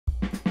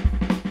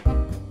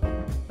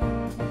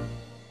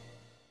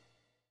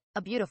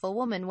A beautiful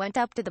woman went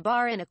up to the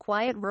bar in a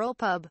quiet rural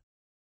pub.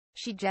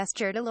 She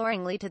gestured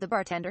alluringly to the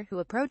bartender, who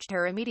approached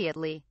her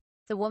immediately.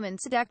 The woman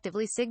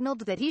seductively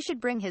signaled that he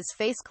should bring his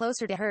face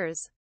closer to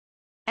hers.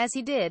 As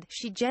he did,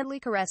 she gently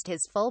caressed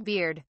his full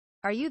beard.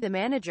 "Are you the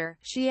manager?"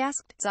 she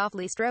asked,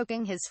 softly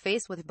stroking his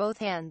face with both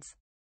hands.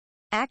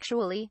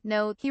 "Actually,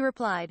 no," he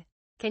replied.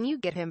 "Can you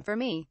get him for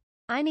me?"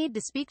 "I need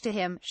to speak to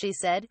him," she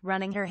said,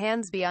 running her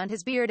hands beyond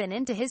his beard and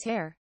into his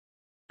hair.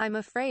 "I'm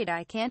afraid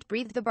I can't,"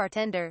 breathed the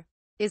bartender.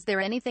 "Is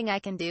there anything I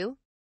can do?"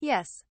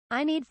 "Yes.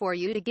 I need for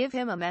you to give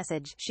him a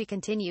message," she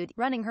continued,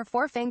 running her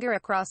forefinger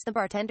across the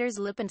bartender's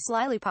lip and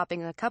slyly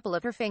popping a couple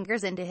of her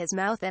fingers into his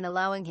mouth and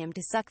allowing him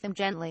to suck them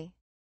gently.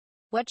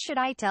 "What should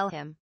I tell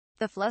him?"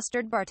 the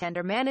flustered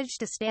bartender managed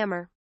to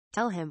stammer.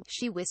 "Tell him,"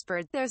 she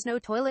whispered, "there's no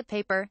toilet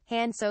paper,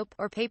 hand soap,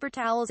 or paper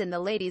towels in the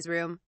ladies'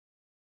 room.